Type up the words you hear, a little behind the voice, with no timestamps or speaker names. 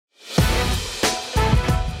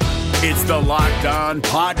It's the Locked On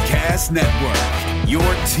Podcast Network, your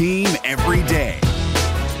team every day.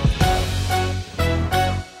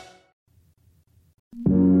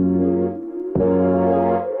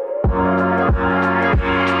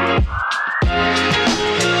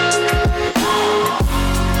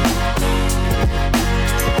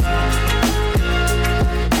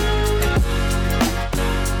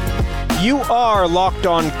 You are Locked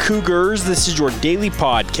On Cougars. This is your daily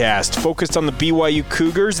podcast focused on the BYU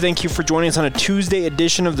Cougars. Thank you for joining us on a Tuesday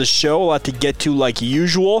edition of the show. A lot to get to like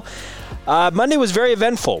usual. Monday was very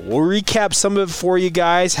eventful. We'll recap some of it for you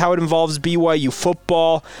guys, how it involves BYU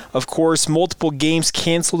football. Of course, multiple games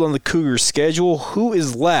canceled on the Cougars schedule. Who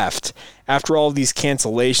is left after all of these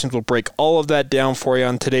cancellations? We'll break all of that down for you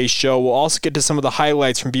on today's show. We'll also get to some of the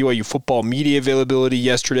highlights from BYU football media availability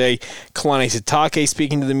yesterday. Kalani Sitake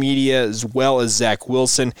speaking to the media, as well as Zach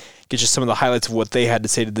Wilson. Get you some of the highlights of what they had to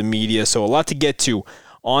say to the media. So a lot to get to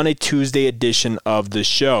on a Tuesday edition of the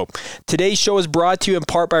show. Today's show is brought to you in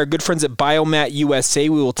part by our good friends at Biomat USA.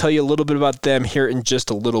 We will tell you a little bit about them here in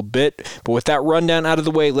just a little bit. But with that rundown out of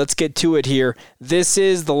the way, let's get to it here. This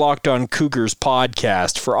is the Locked On Cougars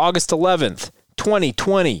podcast for August 11th,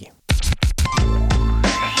 2020.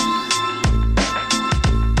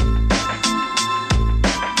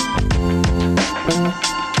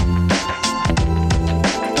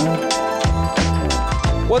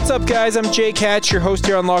 What's up, guys? I'm Jake Hatch, your host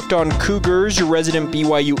here on Locked On Cougars, your resident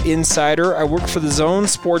BYU insider. I work for the Zone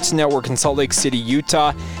Sports Network in Salt Lake City,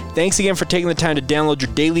 Utah. Thanks again for taking the time to download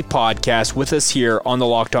your daily podcast with us here on the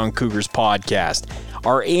Locked On Cougars podcast.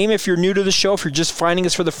 Our aim, if you're new to the show, if you're just finding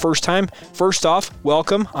us for the first time, first off,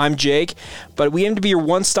 welcome. I'm Jake. But we aim to be your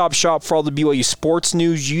one-stop shop for all the BYU sports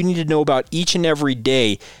news you need to know about each and every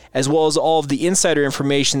day, as well as all of the insider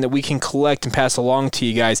information that we can collect and pass along to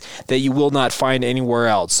you guys that you will not find anywhere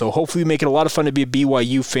else. So hopefully we make it a lot of fun to be a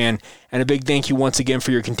BYU fan, and a big thank you once again for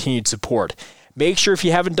your continued support. Make sure, if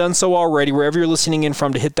you haven't done so already, wherever you're listening in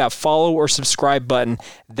from, to hit that follow or subscribe button.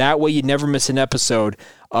 That way you never miss an episode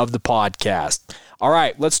of the podcast. All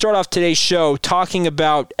right, let's start off today's show talking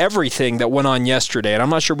about everything that went on yesterday. And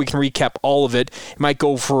I'm not sure we can recap all of it. It might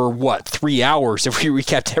go for, 3 hours if we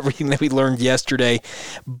recapped everything that we learned yesterday.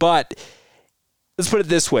 But let's put it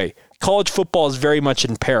this way. College football is very much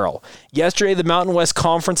in peril. Yesterday, the Mountain West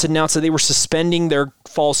Conference announced that they were suspending their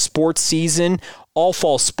fall sports season, all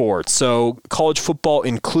fall sports, so college football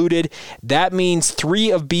included. That means 3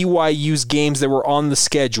 of BYU's games that were on the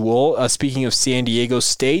schedule, speaking of San Diego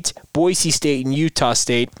State, Boise State, and Utah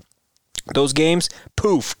State, those games,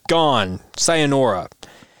 poof, gone, sayonara.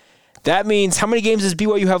 That means, how many games does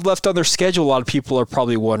BYU have left on their schedule? A lot of people are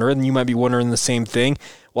probably wondering, and you might be wondering the same thing.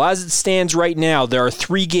 Well, as it stands right now, there are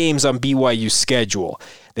 3 games on BYU's schedule.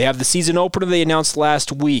 They have the season opener they announced last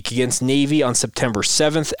week against Navy on September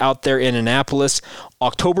 7th out there in Annapolis.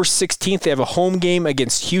 October 16th, they have a home game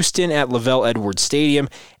against Houston at Lavelle Edwards Stadium.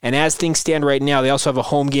 And as things stand right now, they also have a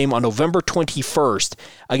home game on November 21st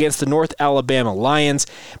against the North Alabama Lions.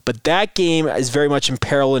 But that game is very much in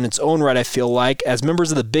peril in its own right, I feel like. As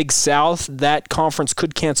members of the Big South, that conference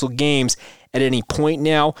could cancel games at any point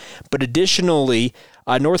now. But additionally,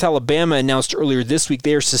 North Alabama announced earlier this week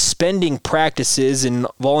they are suspending practices and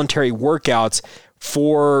voluntary workouts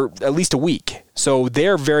for at least a week. So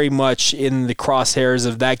they're very much in the crosshairs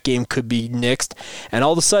of that game could be nixed. And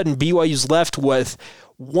all of a sudden, BYU's left with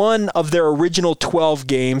one of their original 12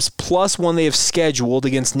 games plus one they have scheduled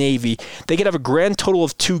against Navy. They could have a grand total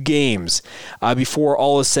of 2 games before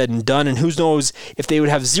all is said and done. And who knows if they would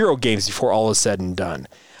have 0 games before all is said and done.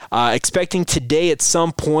 Expecting today at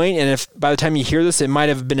some point, and if by the time you hear this, it might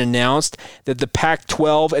have been announced that the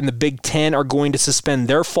Pac-12 and the Big Ten are going to suspend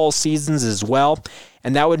their fall seasons as well.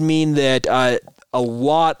 And that would mean that a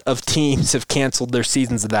lot of teams have canceled their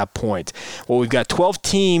seasons at that point. Well, we've got 12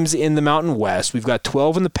 teams in the Mountain West. We've got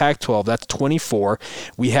 12 in the Pac-12. That's 24.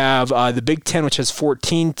 We have the Big Ten, which has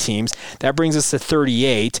 14 teams. That brings us to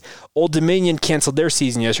 38. Old Dominion canceled their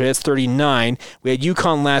season yesterday. That's 39. We had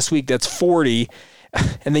UConn last week. That's 40.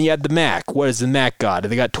 And then you had the MAC. What has the MAC got?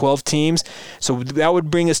 They got 12 teams. So that would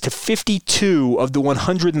bring us to 52 of the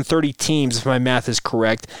 130 teams, if my math is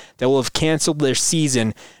correct, that will have canceled their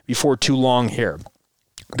season before too long here.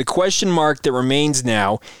 The question mark that remains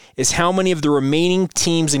now is how many of the remaining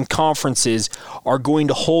teams and conferences are going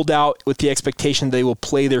to hold out with the expectation they will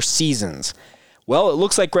play their seasons. Well, it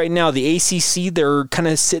looks like right now the ACC, they're kind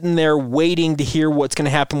of sitting there waiting to hear what's going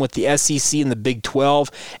to happen with the SEC and the Big 12,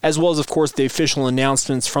 as well as, of course, the official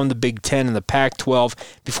announcements from the Big 10 and the Pac-12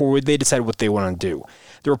 before they decide what they want to do.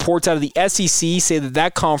 The reports out of the SEC say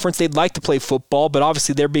that conference, they'd like to play football, but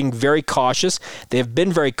obviously they're being very cautious. They have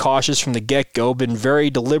been very cautious from the get-go, been very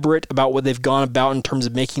deliberate about what they've gone about in terms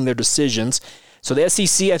of making their decisions. So the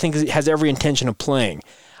SEC, I think, has every intention of playing.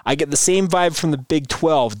 I get the same vibe from the Big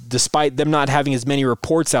 12, despite them not having as many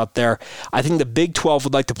reports out there. I think the Big 12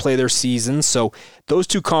 would like to play their season, so those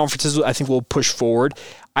two conferences I think will push forward.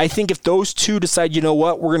 I think if those two decide, you know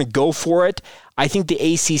what, we're going to go for it, I think the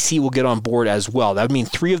ACC will get on board as well. That would mean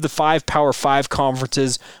 3 of the 5 Power 5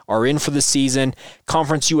 conferences are in for the season.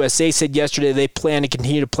 Conference USA said yesterday they plan to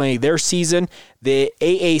continue to play their season. The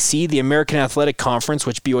AAC, the American Athletic Conference,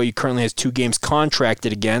 which BYU currently has 2 games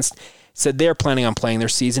contracted against, said they're planning on playing their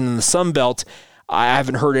season. In the Sun Belt, I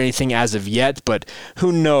haven't heard anything as of yet, but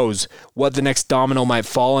who knows what the next domino might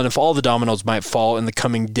fall, and if all the dominoes might fall in the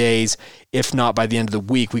coming days. If not by the end of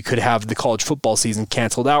the week, we could have the college football season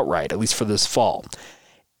canceled outright, at least for this fall.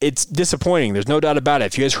 It's disappointing. There's no doubt about it.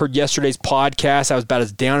 If you guys heard yesterday's podcast, I was about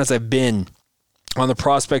as down as I've been on the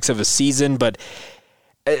prospects of a season, but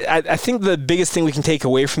I think the biggest thing we can take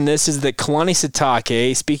away from this is that Kalani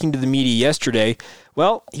Sitake, speaking to the media yesterday,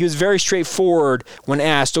 well, he was very straightforward when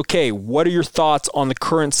asked, okay, what are your thoughts on the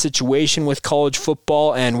current situation with college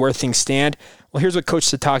football and where things stand? Well, here's what Coach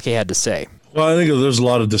Sitake had to say. Well, I think there's a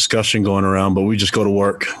lot of discussion going around, but we just go to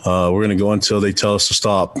work. We're going to go until they tell us to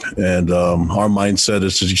stop. And our mindset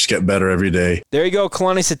is to just get better every day. There you go,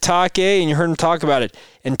 Kalani Sitake, and you heard him talk about it.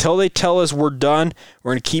 Until they tell us we're done,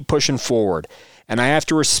 we're going to keep pushing forward. And I have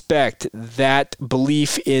to respect that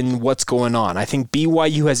belief in what's going on. I think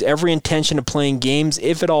BYU has every intention of playing games,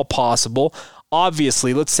 if at all possible.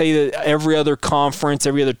 Obviously, let's say that every other conference,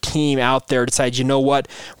 every other team out there decides, you know what,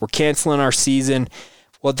 we're canceling our season.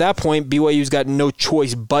 Well, at that point, BYU's got no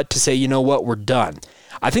choice but to say, you know what, we're done.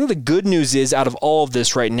 I think the good news is, out of all of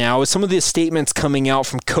this right now, is some of the statements coming out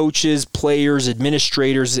from coaches, players,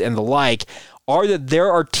 administrators, and the like, are that there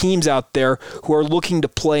are teams out there who are looking to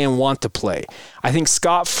play and want to play. I think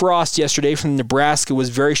Scott Frost yesterday from Nebraska was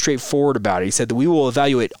very straightforward about it. He said that we will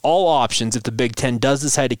evaluate all options if the Big Ten does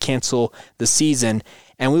decide to cancel the season,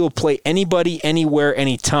 and we will play anybody, anywhere,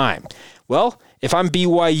 anytime. Well, if I'm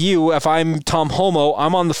BYU, if I'm Tom Homo,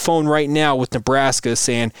 I'm on the phone right now with Nebraska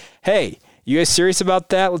saying, hey, you guys serious about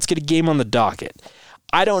that? Let's get a game on the docket.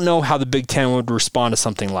 I don't know how the Big Ten would respond to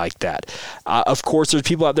something like that. Of course, there's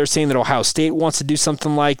people out there saying that Ohio State wants to do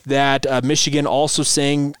something like that. Michigan also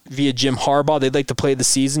saying via Jim Harbaugh they'd like to play the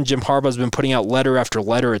season. Jim Harbaugh's been putting out letter after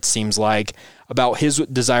letter, it seems like, about his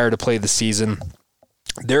desire to play the season.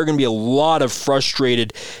 There are going to be a lot of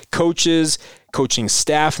frustrated coaches, coaching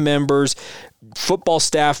staff members, football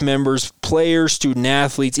staff members, players, student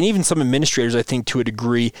athletes, and even some administrators, I think, to a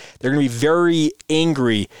degree. They're going to be very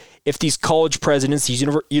angry if these college presidents, these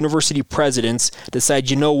university presidents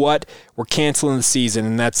decide, you know what, we're canceling the season,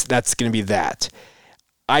 and that's going to be that.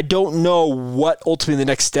 I don't know what ultimately the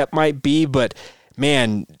next step might be, but,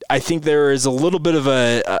 man, I think there is a little bit of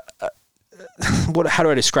how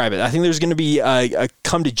do I describe it? I think there's going to be a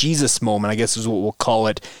come to Jesus moment, I guess is what we'll call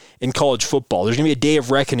it, in college football. There's going to be a day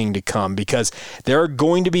of reckoning to come because there are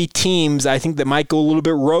going to be teams, I think, that might go a little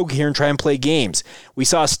bit rogue here and try and play games. We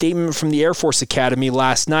saw a statement from the Air Force Academy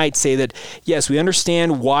last night say that, yes, we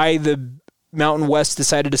understand why the Mountain West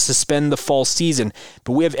decided to suspend the fall season,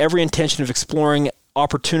 but we have every intention of exploring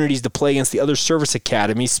opportunities to play against the other service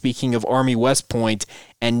academies, speaking of Army West Point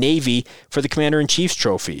and Navy, for the Commander-in-Chief's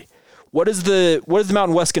trophy. What is the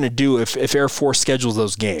Mountain West going to do if Air Force schedules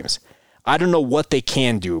those games? I don't know what they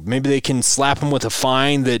can do. Maybe they can slap them with a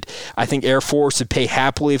fine that I think Air Force would pay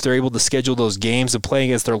happily if they're able to schedule those games to play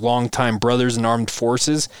against their longtime brothers in armed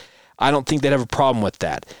forces. I don't think they'd have a problem with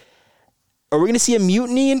that. Are we going to see a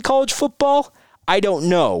mutiny in college football? I don't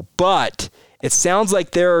know, but it sounds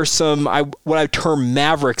like there are some, what I term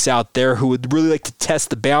mavericks out there who would really like to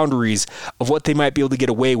test the boundaries of what they might be able to get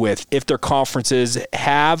away with if their conferences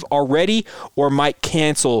have already or might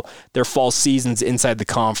cancel their fall seasons inside the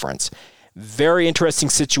conference. Very interesting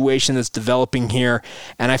situation that's developing here,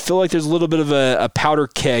 and I feel like there's a little bit of a powder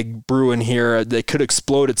keg brewing here that could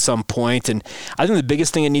explode at some point, and I think the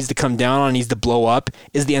biggest thing it needs to come down on, needs to blow up,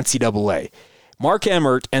 is the NCAA. Mark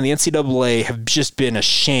Emmert and the NCAA have just been a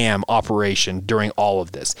sham operation during all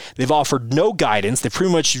of this. They've offered no guidance. They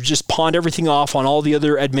pretty much just pawned everything off on all the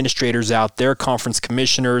other administrators out there, conference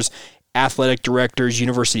commissioners, athletic directors,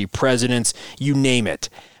 university presidents, you name it.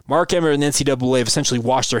 Mark Emmert and the NCAA have essentially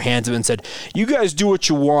washed their hands of it and said, you guys do what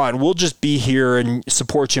you want. We'll just be here and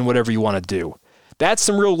support you in whatever you want to do. That's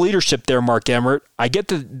some real leadership there, Mark Emmert. I get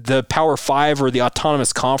the Power 5 or the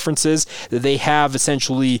autonomous conferences that they have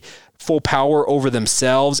essentially full power over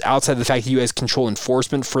themselves outside of the fact that you guys control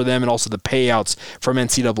enforcement for them and also the payouts from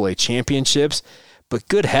NCAA championships. But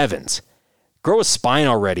good heavens, grow a spine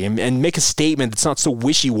already and make a statement that's not so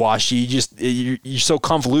wishy-washy. You're so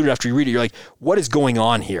convoluted after you read it. You're like, what is going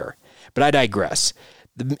on here? But I digress.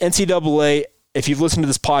 The NCAA, if you've listened to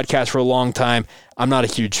this podcast for a long time, I'm not a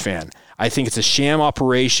huge fan. I think it's a sham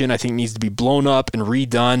operation. I think it needs to be blown up and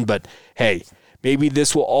redone. But hey, maybe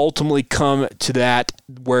this will ultimately come to that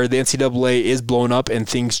where the NCAA is blown up and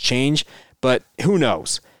things change, but who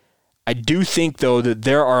knows? I do think, though, that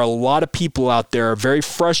there are a lot of people out there very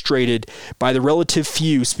frustrated by the relative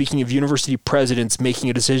few, speaking of university presidents making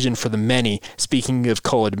a decision for the many, speaking of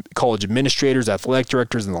college administrators, athletic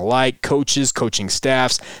directors, and the like, coaches, coaching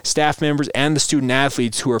staffs, staff members, and the student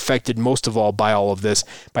athletes who are affected most of all by all of this,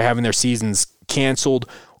 by having their seasons canceled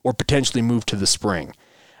or potentially moved to the spring.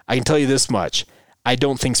 I can tell you this much. I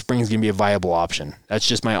don't think spring is going to be a viable option. That's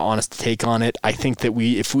just my honest take on it. I think that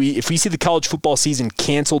if we see the college football season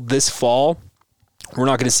canceled this fall, we're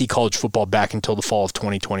not going to see college football back until the fall of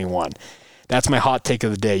 2021. That's my hot take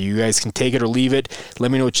of the day. You guys can take it or leave it.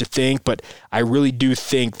 Let me know what you think, but I really do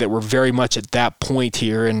think that we're very much at that point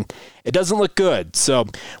here, and it doesn't look good. So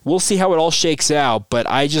we'll see how it all shakes out, but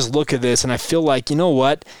I just look at this and I feel like, you know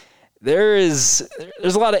what? There's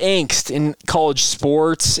a lot of angst in college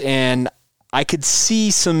sports, and I could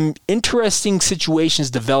see some interesting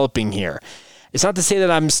situations developing here. It's not to say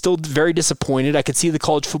that I'm still very disappointed. I could see the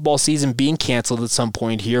college football season being canceled at some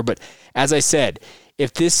point here, but as I said,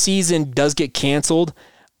 if this season does get canceled,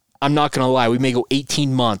 I'm not going to lie, we may go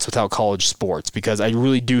 18 months without college sports because I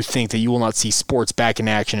really do think that you will not see sports back in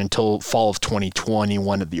action until fall of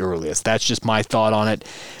 2021 at the earliest. That's just my thought on it.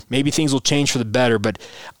 Maybe things will change for the better, but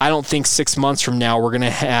I don't think 6 months from now we're going to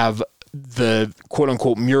have the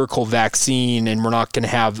quote-unquote miracle vaccine and we're not going to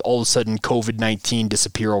have all of a sudden COVID-19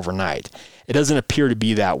 disappear overnight. It doesn't appear to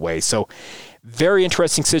be that way. So very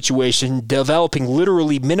interesting situation, developing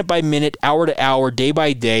literally minute by minute, hour to hour, day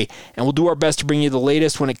by day, and we'll do our best to bring you the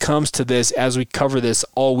latest when it comes to this as we cover this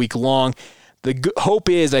all week long. The hope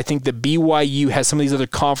is, I think, that BYU has some of these other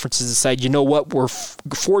conferences decide, you know what, we're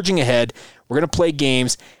forging ahead. We're going to play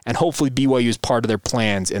games, and hopefully BYU is part of their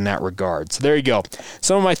plans in that regard. So there you go.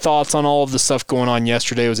 Some of my thoughts on all of the stuff going on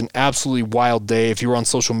yesterday. It was an absolutely wild day. If you were on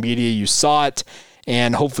social media, you saw it,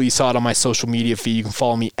 and hopefully you saw it on my social media feed. You can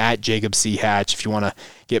follow me at Jacob C. Hatch if you want to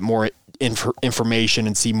get more information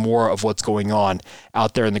and see more of what's going on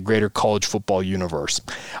out there in the greater college football universe.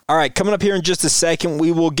 All right, coming up here in just a second,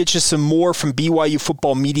 we will get you some more from BYU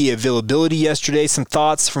football media availability yesterday, some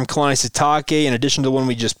thoughts from Kalani Sitake in addition to the one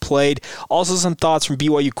we just played, also some thoughts from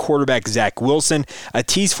BYU quarterback Zach Wilson. A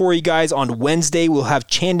tease for you guys, on Wednesday we'll have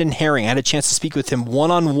Chandon Herring. I had a chance to speak with him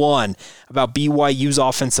one-on-one about BYU's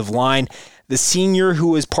offensive line. The senior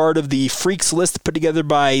who is part of the Freaks list put together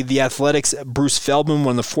by the Athletics, Bruce Feldman,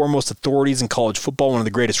 one of the foremost authorities in college football, one of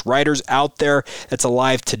the greatest writers out there that's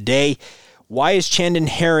alive today. Why is Chandon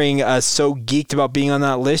Herring so geeked about being on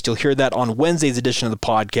that list? You'll hear that on Wednesday's edition of the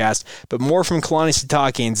podcast. But more from Kalani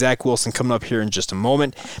Sitake and Zach Wilson coming up here in just a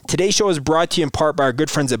moment. Today's show is brought to you in part by our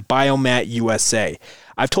good friends at Biomat USA.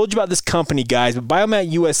 I've told you about this company, guys, but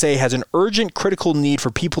Biomat USA has an urgent, critical need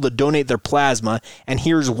for people to donate their plasma, and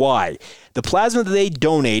here's why. The plasma that they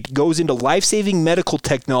donate goes into life-saving medical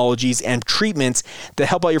technologies and treatments that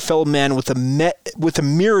help out your fellow man with a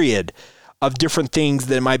myriad of different things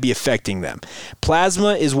that might be affecting them.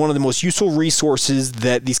 Plasma is one of the most useful resources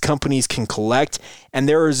that these companies can collect, and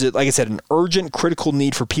there is, like I said, an urgent, critical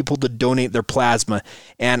need for people to donate their plasma.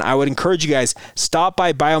 And I would encourage you guys, stop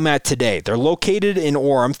by Biomat today. They're located in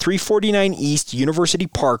Orem, 349 East University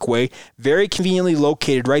Parkway, very conveniently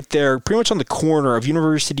located right there, pretty much on the corner of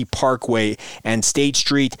University Parkway and State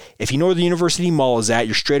Street. If you know where the University Mall is at,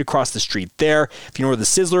 you're straight across the street there. If you know where the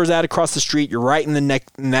Sizzler is at across the street, you're right in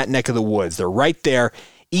that neck of the woods. They're right there.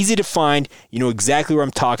 Easy to find. You know exactly where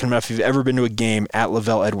I'm talking about if you've ever been to a game at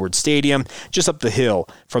Lavelle Edwards Stadium, just up the hill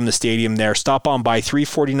from the stadium there. Stop on by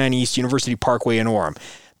 349 East University Parkway in Orem.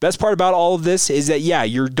 Best part about all of this is that, yeah,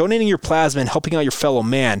 you're donating your plasma and helping out your fellow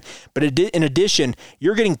man, but in addition,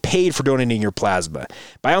 you're getting paid for donating your plasma.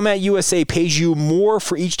 Biomat USA pays you more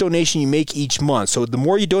for each donation you make each month. So the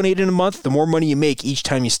more you donate in a month, the more money you make each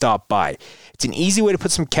time you stop by. It's an easy way to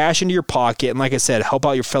put some cash into your pocket and, like I said, help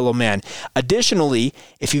out your fellow man. Additionally,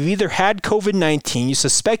 if you've either had COVID-19, you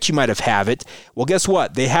suspect you might have it, well, guess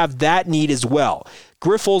what? They have that need as well.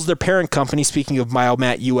 Grifols, their parent company, speaking of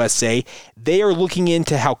Biomat USA, they are looking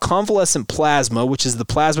into how convalescent plasma, which is the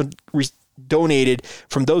plasma donated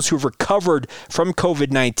from those who have recovered from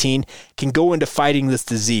COVID-19 can go into fighting this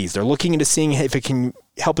disease. They're looking into seeing if it can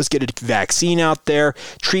help us get a vaccine out there,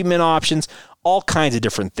 treatment options, all kinds of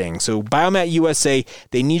different things. So Biomat USA,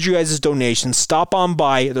 they need you guys' donations. Stop on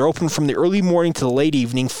by. They're open from the early morning to the late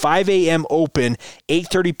evening, 5 a.m. open,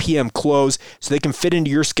 8:30 p.m. close, so they can fit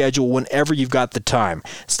into your schedule whenever you've got the time.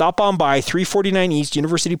 Stop on by 349 East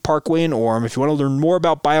University Parkway in Orem. If you want to learn more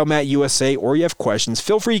about Biomat USA or you have questions,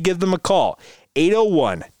 feel free to give them a call.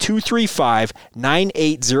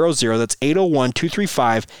 801-235-9800. That's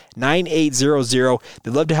 801-235-9800.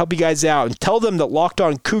 They'd love to help you guys out, and tell them that Locked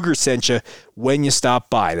On Cougar sent you when you stop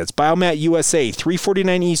by. That's Biomat USA,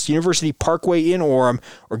 349 East University Parkway in Orem,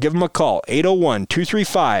 or give them a call,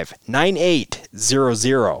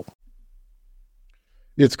 801-235-9800.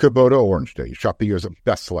 It's Kubota Orange Day. Shop the year's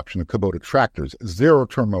best selection of Kubota tractors,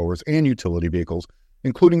 zero-turn mowers, and utility vehicles,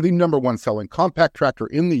 including the #1 selling compact tractor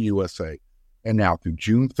in the USA. And now through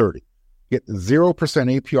June 30, get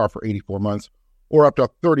 0% APR for 84 months or up to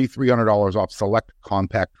 $3,300 off select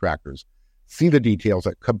compact tractors. See the details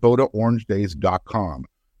at KubotaOrangeDays.com.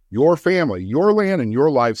 Your family, your land, and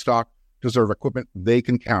your livestock deserve equipment they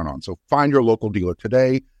can count on. So find your local dealer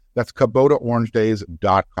today. That's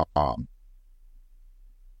KubotaOrangeDays.com.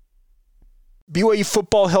 BYU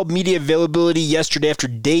football held media availability yesterday after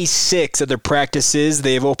day 6 of their practices.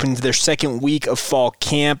 They have opened their second week of fall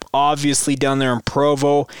camp, obviously down there in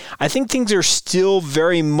Provo. I think things are still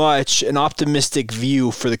very much an optimistic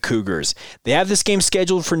view for the Cougars. They have this game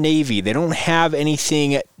scheduled for Navy. They don't have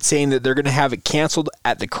anything saying that they're going to have it canceled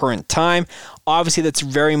at the current time. Obviously, that's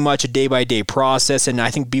very much a day-by-day process, and I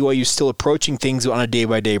think BYU is still approaching things on a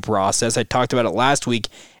day-by-day process. I talked about it last week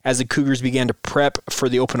as the Cougars began to prep for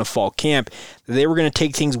the open of fall camp. They were going to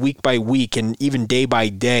take things week by week and even day by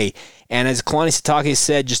day. And as Kalani Sitake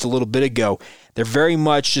said just a little bit ago, they're very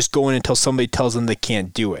much just going until somebody tells them they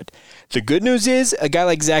can't do it. The good news is a guy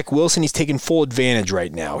like Zach Wilson, he's taking full advantage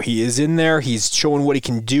right now. He is in there. He's showing what he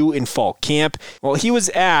can do in fall camp. Well, he was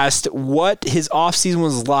asked what his offseason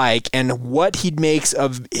was like and what he makes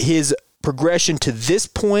of his progression to this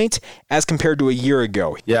point as compared to a year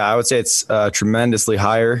ago. Yeah, I would say it's tremendously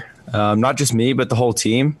higher. Not just me, but the whole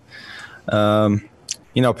team.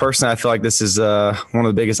 Personally, I feel like this is one of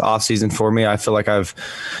the biggest off season for me. I feel like I've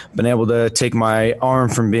been able to take my arm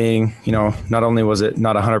from being, not only was it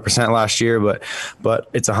not 100% last year, but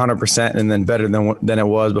it's 100% and then better than it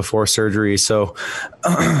was before surgery. So,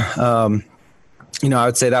 I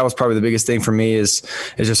would say that was probably the biggest thing for me is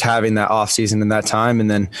just having that off season and that time.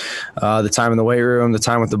 And then the time in the weight room, the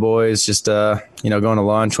time with the boys, just, going to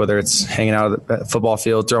lunch, whether it's hanging out at the football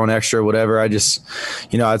field, throwing extra, whatever. I just,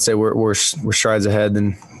 I'd say we're strides ahead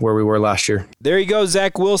than where we were last year. There you go.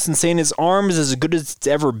 Zach Wilson saying his arm is as good as it's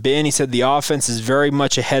ever been. He said the offense is very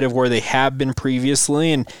much ahead of where they have been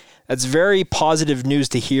previously. And that's very positive news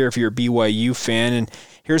to hear if you're a BYU fan. And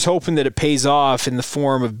here's hoping that it pays off in the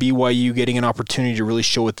form of BYU getting an opportunity to really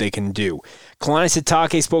show what they can do. Kalani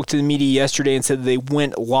Sitake spoke to the media yesterday and said they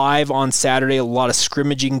went live on Saturday, a lot of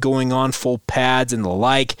scrimmaging going on, full pads and the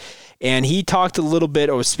like. And he talked a little bit,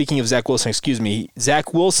 speaking of Zach Wilson,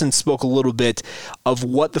 Zach Wilson spoke a little bit of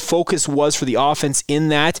what the focus was for the offense in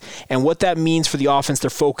that and what that means for the offense, their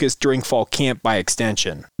focus during fall camp by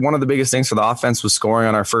extension. One of the biggest things for the offense was scoring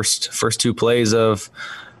on our first two plays of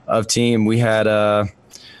team. We had a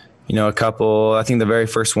couple, I think the very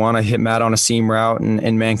first one, I hit Matt on a seam route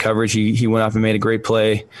and man coverage. He went up and made a great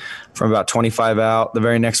play from about 25 out. The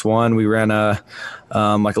very next one, we ran a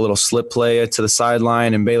little slip play to the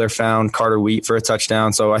sideline, and Baylor found Carter Wheat for a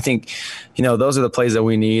touchdown. So I think, those are the plays that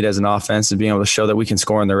we need as an offense, is being able to show that we can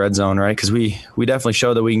score in the red zone, right? Because we definitely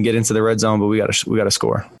show that we can get into the red zone, but we got to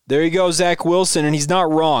score. There you go, Zach Wilson, and he's not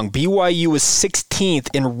wrong. BYU was 16th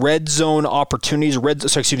in red zone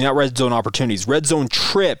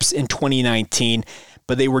trips in 2019.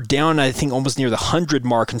 But they were down, I think, almost near the 100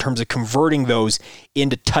 mark in terms of converting those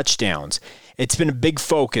into touchdowns. It's been a big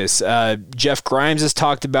focus. Jeff Grimes has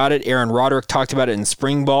talked about it. Aaron Roderick talked about it in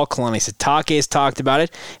spring ball. Kalani Sitake has talked about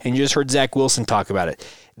it. And you just heard Zach Wilson talk about it.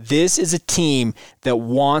 This is a team that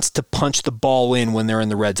wants to punch the ball in when they're in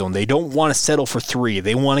the red zone. They don't want to settle for 3.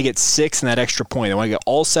 They want to get 6 in that extra point. They want to get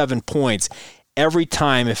all 7 points every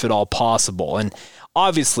time if at all possible. And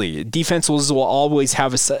Obviously, defenses will always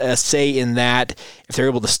have a say in that. If they're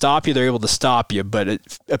able to stop you, they're able to stop you. But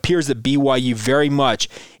it appears that BYU very much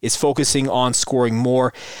is focusing on scoring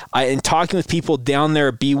more. In talking with people down there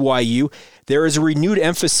at BYU, there is a renewed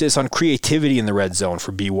emphasis on creativity in the red zone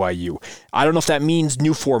for BYU. I don't know if that means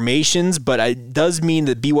new formations, but it does mean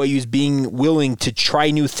that BYU is being willing to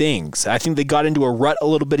try new things. I think they got into a rut a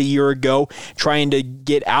little bit a year ago, trying to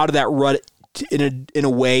get out of that rut in a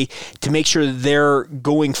way to make sure that they're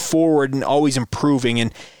going forward and always improving.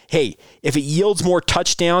 And hey, if it yields more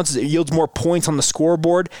touchdowns, it yields more points on the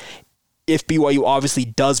scoreboard, if BYU obviously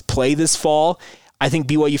does play this fall, I think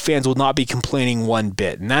BYU fans will not be complaining one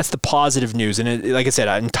bit. And that's the positive news. And like I said,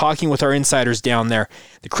 I'm talking with our insiders down there.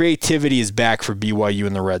 The creativity is back for BYU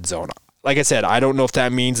in the red zone. Like I said, I don't know if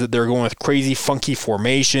that means that they're going with crazy, funky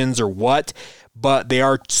formations or what, but they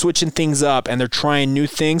are switching things up and they're trying new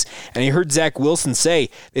things. And you heard Zach Wilson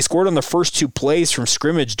say they scored on the first 2 plays from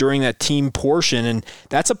scrimmage during that team portion, and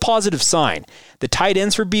that's a positive sign. The tight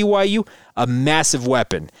ends for BYU, a massive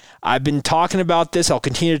weapon. I've been talking about this. I'll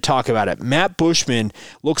continue to talk about it. Matt Bushman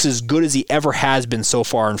looks as good as he ever has been so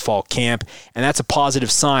far in fall camp, and that's a positive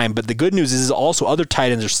sign. But the good news is also other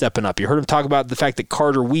tight ends are stepping up. You heard him talk about the fact that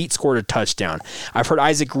Carter Wheat scored a touchdown. I've heard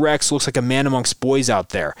Isaac Rex looks like a man amongst boys out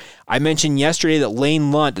there. I mentioned yesterday that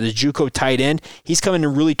Lane Lunt, the JUCO tight end, he's coming to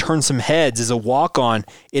really turn some heads as a walk-on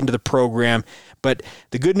into the program. But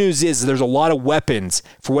the good news is there's a lot of weapons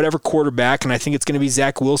for whatever quarterback, and I think it's going to be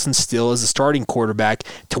Zach Wilson still as a starting quarterback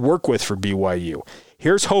to work with for BYU.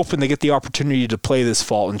 Here's hoping they get the opportunity to play this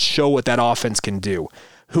fall and show what that offense can do.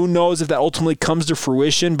 Who knows if that ultimately comes to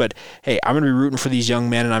fruition, but hey, I'm going to be rooting for these young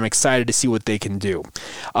men, and I'm excited to see what they can do.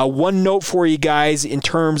 One note for you guys in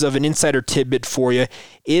terms of an insider tidbit for you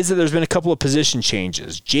is that there's been a couple of position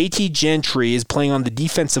changes. JT Gentry is playing on the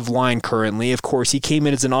defensive line currently. Of course, he came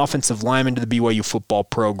in as an offensive lineman to the BYU football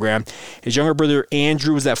program. His younger brother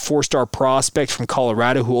Andrew was that 4-star prospect from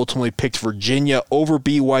Colorado who ultimately picked Virginia over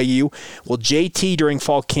BYU. Well, JT during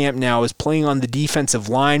fall camp now is playing on the defensive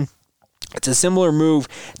line. It's a similar move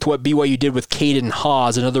to what BYU did with Caden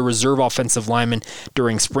Haas, another reserve offensive lineman,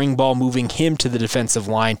 during spring ball, moving him to the defensive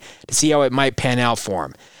line to see how it might pan out for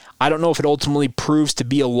him. I don't know if it ultimately proves to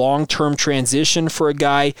be a long-term transition for a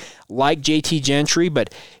guy like JT Gentry,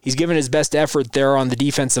 but he's given his best effort there on the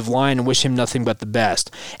defensive line and wish him nothing but the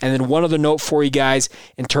best. And then one other note for you guys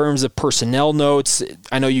in terms of personnel notes.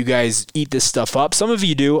 I know you guys eat this stuff up. Some of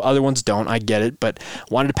you do, other ones don't. I get it, but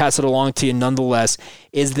wanted to pass it along to you nonetheless,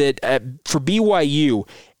 is that for BYU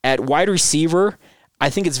at wide receiver, I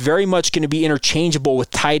think it's very much going to be interchangeable with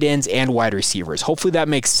tight ends and wide receivers. Hopefully that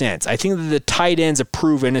makes sense. I think that the tight ends have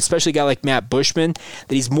proven, especially a guy like Matt Bushman,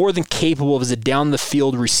 that he's more than capable of as a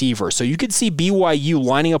down-the-field receiver. So you could see BYU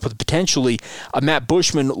lining up with potentially a Matt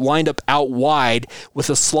Bushman lined up out wide with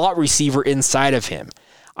a slot receiver inside of him.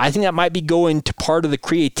 I think that might be going to part of the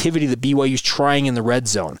creativity that BYU is trying in the red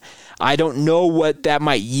zone. I don't know what that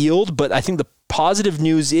might yield, but I think the positive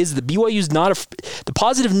news is that BYU is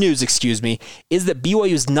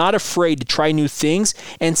not afraid to try new things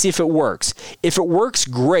and see if it works. If it works,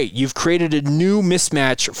 great. You've created a new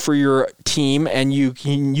mismatch for your team and you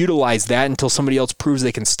can utilize that until somebody else proves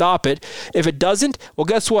they can stop it. If it doesn't, well,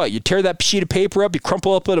 guess what? You tear that sheet of paper up, you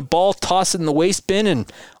crumple up a ball, toss it in the waste bin, and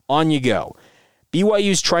on you go.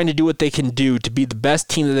 BYU is trying to do what they can do to be the best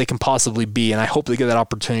team that they can possibly be, and I hope they get that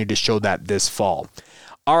opportunity to show that this fall.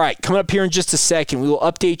 All right, coming up here in just a second, we will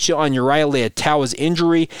update you on Uriah Leatao's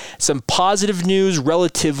injury. Some positive news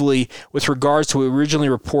relatively with regards to what we originally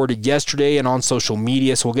reported yesterday and on social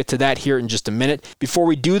media, so we'll get to that here in just a minute. Before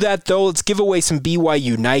we do that, though, let's give away some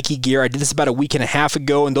BYU Nike gear. I did this about a week and a half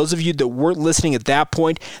ago, and those of you that weren't listening at that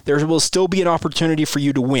point, there will still be an opportunity for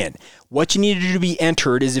you to win. What you need to do to be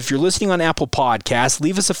entered is if you're listening on Apple Podcasts,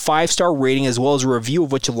 leave us a 5-star rating as well as a review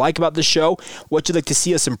of what you like about the show, what you'd like to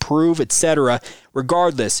see us improve, etc.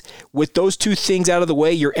 Regardless, with those two things out of the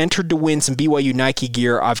way, you're entered to win some BYU Nike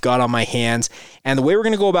gear I've got on my hands. And the way we're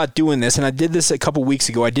going to go about doing this, and I did this a couple weeks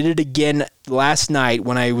ago, I did it again last night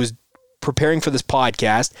when I was preparing for this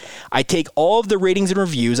podcast. I take all of the ratings and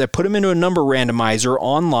reviews, I put them into a number randomizer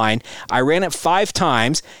online, I ran it 5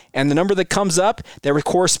 times, and the number that comes up that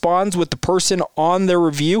corresponds with the person on their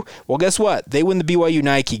review, well, guess what? They win the BYU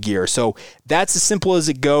Nike gear. So that's as simple as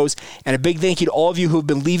it goes, and a big thank you to all of you who have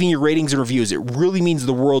been leaving your ratings and reviews. It really means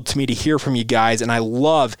the world to me to hear from you guys, and I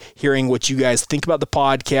love hearing what you guys think about the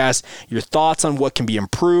podcast, your thoughts on what can be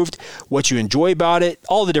improved, what you enjoy about it,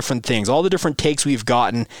 all the different things, all the different takes we've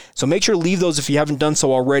gotten. So make sure to leave those if you haven't done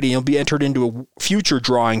so already. You'll be entered into future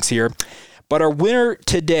drawings here. But our winner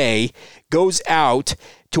today goes out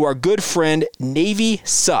to our good friend Navy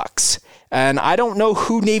Sucks. And I don't know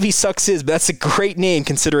who Navy Sucks is, but that's a great name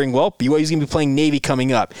considering, well, BYU's going to be playing Navy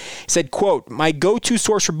coming up. He said, quote, "My go-to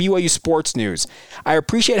source for BYU sports news. I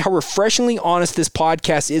appreciate how refreshingly honest this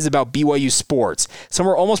podcast is about BYU sports. Some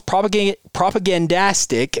are almost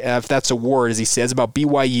propagandistic, if that's a word, as he says, about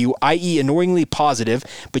BYU, i.e. annoyingly positive,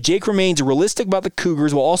 but Jake remains realistic about the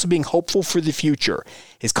Cougars while also being hopeful for the future.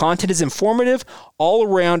 His content is informative, all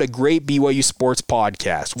around a great BYU sports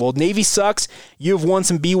podcast. Well, Navy Sucks, you have won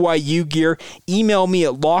some BYU gear. Email me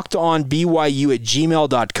at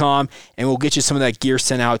lockedonbyu@gmail.com, and we'll get you some of that gear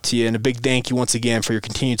sent out to you. And a big thank you once again for your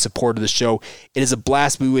continued support of the show. It is a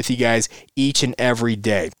blast to be with you guys each and every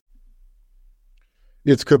day.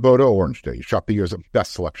 It's Kubota Orange Day. Shop the year's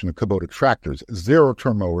best selection of Kubota tractors,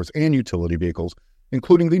 zero-turn mowers, and utility vehicles,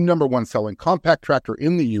 including the #1 selling compact tractor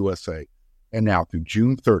in the USA. And now through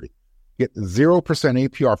June 30, get 0%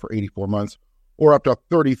 APR for 84 months or up to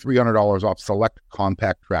 $3,300 off select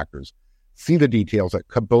compact tractors. See the details at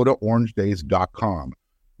KubotaOrangeDays.com.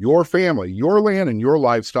 Your family, your land, and your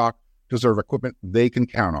livestock deserve equipment they can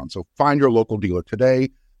count on. So find your local dealer today.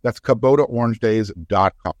 That's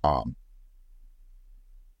KubotaOrangeDays.com.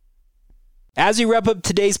 As we wrap up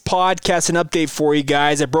today's podcast, an update for you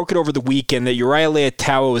guys. I broke it over the weekend that Uriah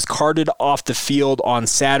Leatawa was carted off the field on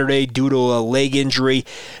Saturday due to a leg injury.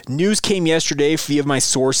 News came yesterday via my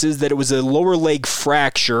sources that it was a lower leg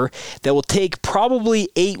fracture that will take probably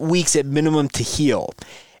 8 weeks at minimum to heal.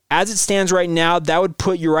 As it stands right now, that would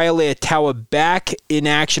put Uriah Leatawa back in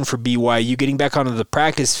action for BYU, getting back onto the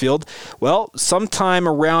practice field, well, sometime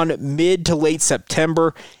around mid to late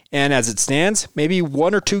September. And as it stands, maybe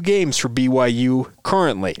 1 or 2 games for BYU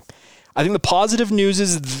currently. I think the positive news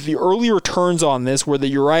is the early returns on this were that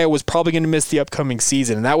Uriah was probably going to miss the upcoming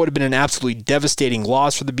season, and that would have been an absolutely devastating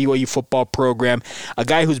loss for the BYU football program. A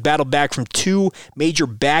guy who's battled back from 2 major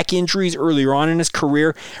back injuries earlier on in his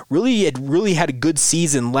career, really had a good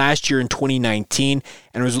season last year in 2019,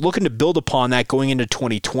 and was looking to build upon that going into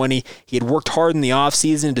 2020. He had worked hard in the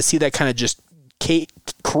offseason, and to see that kind of just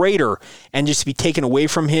crater and just be taken away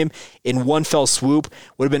from him in one fell swoop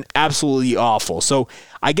would have been absolutely awful. So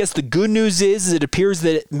I guess the good news is it appears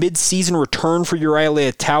that mid-season return for Uriah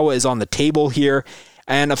Leatawa is on the table here.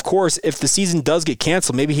 And of course, if the season does get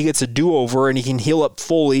canceled, maybe he gets a do-over and he can heal up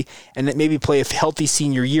fully and then maybe play a healthy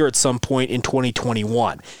senior year at some point in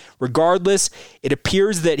 2021. Regardless, it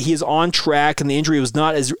appears that he is on track and the injury was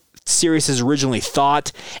not as serious as originally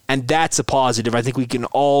thought, and that's a positive. I think we can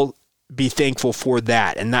all be thankful for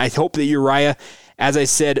that. And I hope that Uriah, as I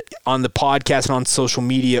said on the podcast and on social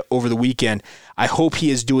media over the weekend, I hope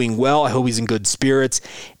he is doing well. I hope he's in good spirits.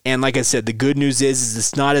 And like I said, the good news is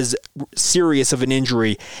it's not as serious of an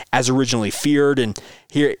injury as originally feared. And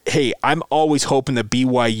here, hey, I'm always hoping that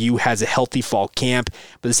BYU has a healthy fall camp.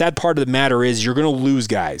 But the sad part of the matter is you're going to lose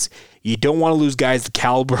guys. You don't want to lose guys the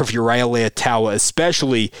caliber of Uriah Leatawa,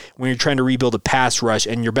 especially when you're trying to rebuild a pass rush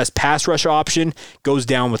and your best pass rush option goes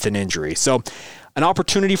down with an injury. So an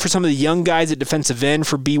opportunity for some of the young guys at defensive end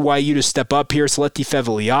for BYU to step up here. Seleti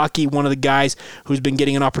Fevaliaki, one of the guys who's been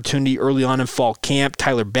getting an opportunity early on in fall camp.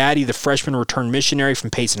 Tyler Batty, the freshman return missionary from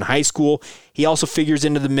Payson High School. He also figures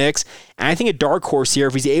into the mix. And I think a dark horse here,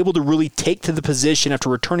 if he's able to really take to the position after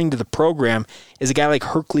returning to the program, is a guy like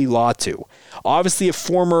Hercule Latu. Obviously a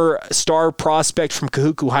former star prospect from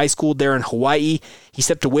Kahuku High School there in Hawaii. He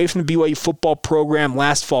stepped away from the BYU football program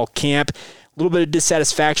last fall camp. A little bit of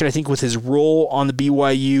dissatisfaction, I think, with his role on the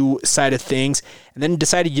BYU side of things, and then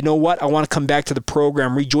decided, you know what, I want to come back to the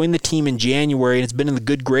program, rejoin the team in January, and it's been in the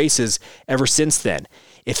good graces ever since then.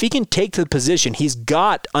 If he can take to the position, he's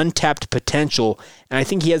got untapped potential, and I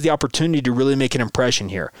think he has the opportunity to really make an impression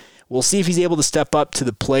here. We'll see if he's able to step up to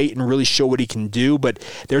the plate and really show what he can do, but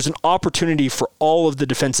there's an opportunity for all of the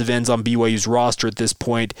defensive ends on BYU's roster at this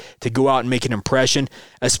point to go out and make an impression,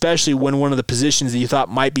 especially when one of the positions that you thought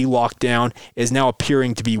might be locked down is now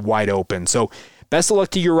appearing to be wide open. So best of luck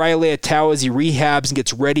to Uriah Leatawa as he rehabs and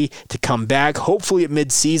gets ready to come back, hopefully at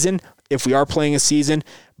mid-season, if we are playing a season.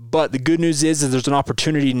 But the good news is that there's an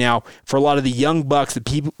opportunity now for a lot of the young bucks that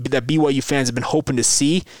BYU fans have been hoping to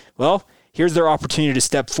see. Well, here's their opportunity to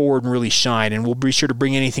step forward and really shine, and we'll be sure to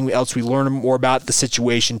bring anything else we learn more about the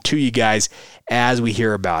situation to you guys as we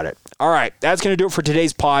hear about it. All right, that's going to do it for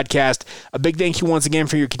today's podcast. A big thank you once again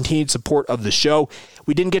for your continued support of the show.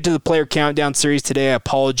 We didn't get to the player countdown series today. I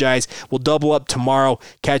apologize. We'll double up tomorrow,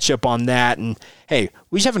 catch up on that, and hey,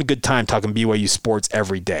 we're just having a good time talking BYU sports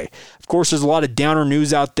every day. Of course, there's a lot of downer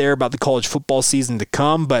news out there about the college football season to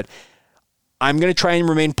come, but I'm going to try and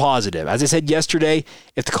remain positive. As I said yesterday,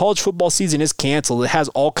 if the college football season is canceled, it has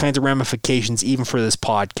all kinds of ramifications even for this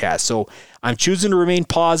podcast. So I'm choosing to remain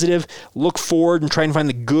positive, look forward, and try and find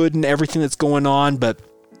the good in everything that's going on. But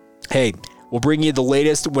hey, we'll bring you the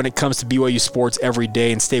latest when it comes to BYU sports every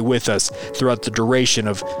day, and stay with us throughout the duration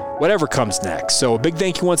of whatever comes next. So a big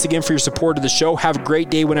thank you once again for your support of the show. Have a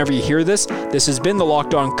great day whenever you hear this. This has been the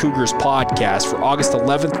Locked On Cougars podcast for August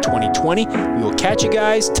 11th, 2020. We will catch you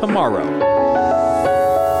guys tomorrow.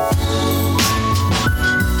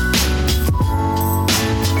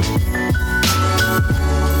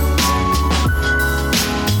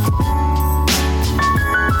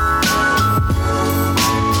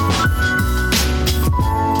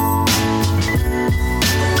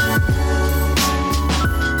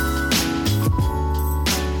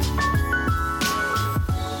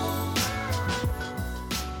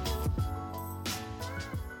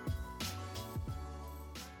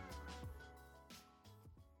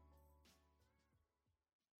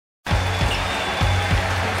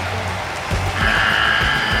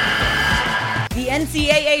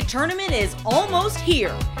 NCAA tournament is almost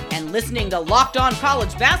here, and listening to Locked On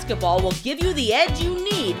College Basketball will give you the edge you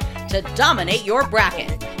need to dominate your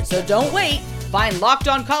bracket. So don't wait. Find Locked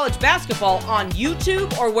On College Basketball on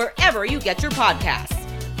YouTube or wherever you get your podcasts.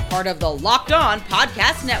 Part of the Locked On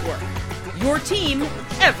Podcast Network. Your team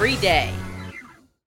every day.